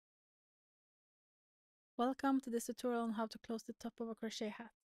Welcome to this tutorial on how to close the top of a crochet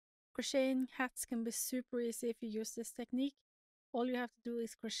hat. Crocheting hats can be super easy if you use this technique. All you have to do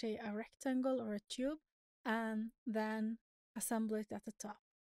is crochet a rectangle or a tube and then assemble it at the top.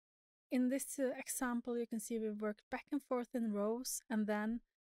 In this example you can see we've worked back and forth in rows and then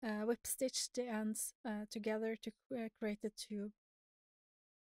whip stitched the ends together to create the tube.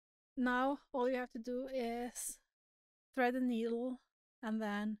 Now all you have to do is thread the needle and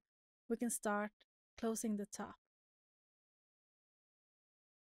then we can start closing the top.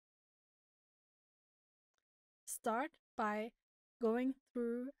 Start by going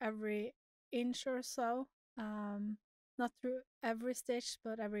through every inch or so, not through every stitch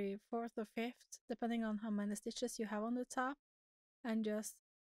but every fourth or fifth depending on how many stitches you have on the top, and just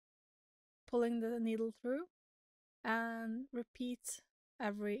pulling the needle through and repeat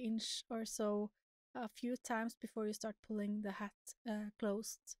every inch or so a few times before you start pulling the hat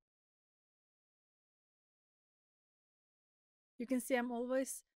closed. You can see I'm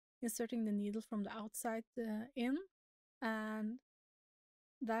always inserting the needle from the outside in, and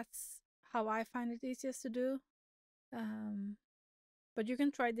that's how I find it easiest to do. But you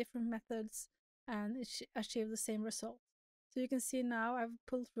can try different methods and achieve the same result. So you can see now I've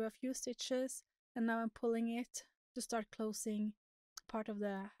pulled through a few stitches and now I'm pulling it to start closing part of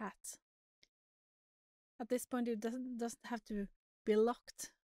the hat. At this point it doesn't have to be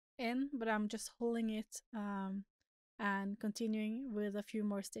locked in, but I'm just holding it and continuing with a few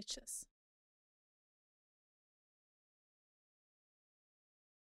more stitches.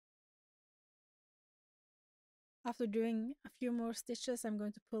 After doing a few more stitches, I'm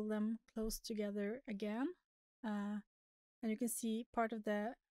going to pull them close together again. And you can see part of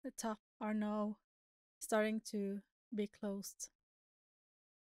the top are now starting to be closed.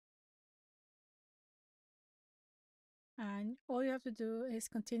 And all you have to do is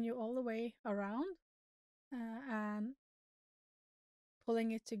continue all the way around and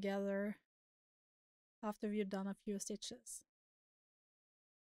pulling it together after you've done a few stitches.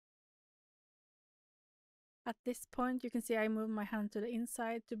 At this point, you can see I move my hand to the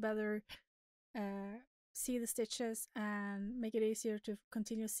inside to better see the stitches and make it easier to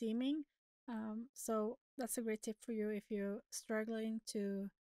continue seaming. So that's a great tip for you if you're struggling to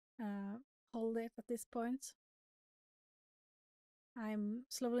hold it at this point. I'm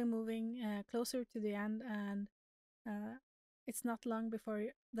slowly moving closer to the end, and it's not long before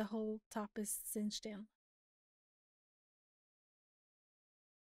the whole top is cinched in.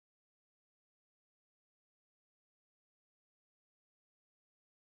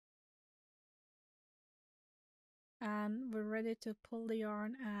 And we're ready to pull the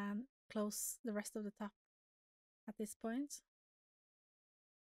yarn and close the rest of the top at this point.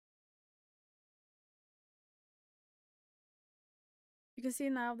 You can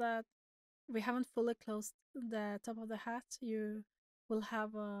see now that we haven't fully closed the top of the hat. You will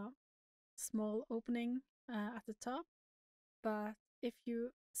have a small opening at the top, but if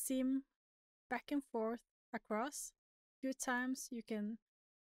you seam back and forth across a few times, you can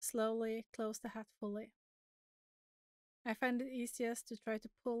slowly close the hat fully. I find it easiest to try to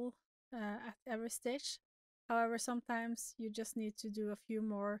pull at every stitch. However, sometimes you just need to do a few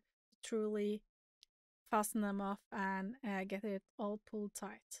more to truly fasten them off and get it all pulled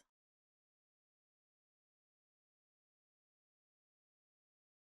tight.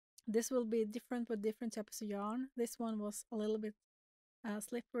 This will be different with different types of yarn. This one was a little bit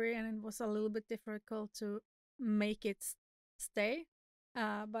slippery and it was a little bit difficult to make it stay.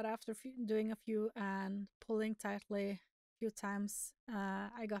 But after doing a few and pulling tightly a few times,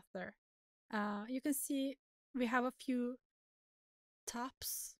 I got there. You can see we have a few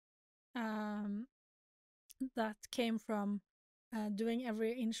tops that came from doing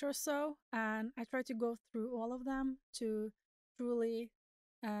every inch or so, and I try to go through all of them to truly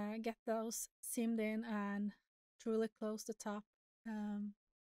get those seamed in and truly close the top.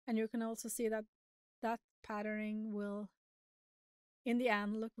 And you can also see that that patterning will in the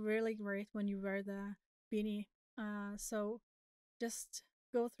end look really great when you wear the beanie. So just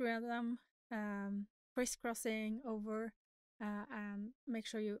go through them, crisscrossing over, and make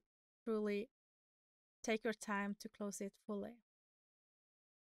sure you truly take your time to close it fully.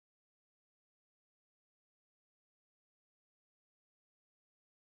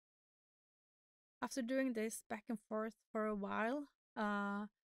 After doing this back and forth for a while,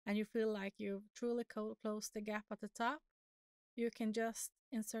 and you feel like you've truly closed the gap at the top, you can just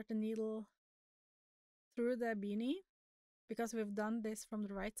insert the needle through the beanie, because we've done this from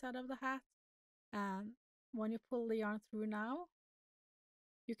the right side of the hat. And when you pull the yarn through now,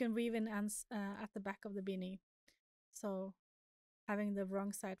 you can weave in ends at the back of the beanie, so having the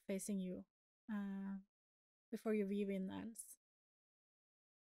wrong side facing you. before your weaving ends.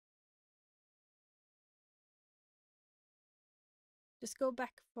 Just go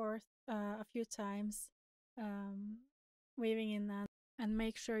back and forth a few times, um, weaving in and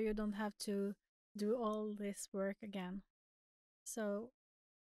make sure you don't have to do all this work again. So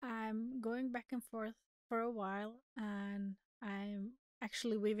I'm going back and forth for a while, and I'm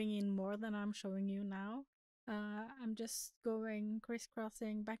actually weaving in more than I'm showing you now. I'm just going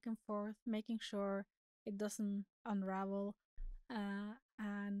crisscrossing back and forth, making sure it doesn't unravel.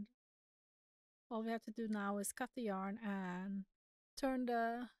 And all we have to do now is cut the yarn and turn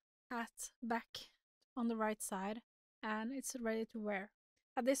the hat back on the right side, and it's ready to wear.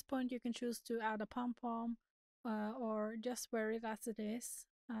 At this point, you can choose to add a pom-pom or just wear it as it is.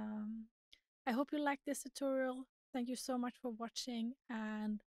 I hope you liked this tutorial. Thank you so much for watching,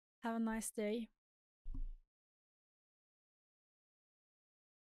 and have a nice day.